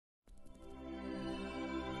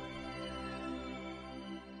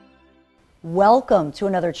Welcome to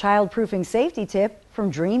another child-proofing safety tip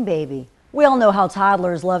from DreamBaby. We all know how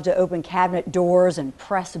toddlers love to open cabinet doors and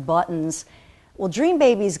press buttons. Well,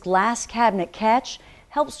 DreamBaby's Glass Cabinet Catch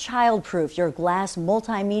helps child-proof your glass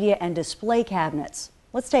multimedia and display cabinets.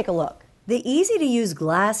 Let's take a look. The easy-to-use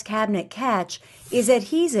Glass Cabinet Catch is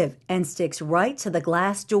adhesive and sticks right to the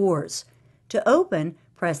glass doors. To open,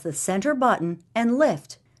 press the center button and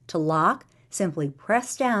lift. To lock, simply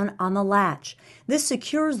press down on the latch. This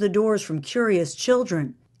secures the doors from curious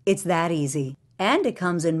children. It's that easy. And it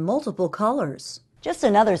comes in multiple colors. Just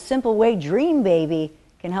another simple way DreamBaby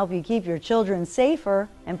can help you keep your children safer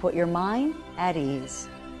and put your mind at ease.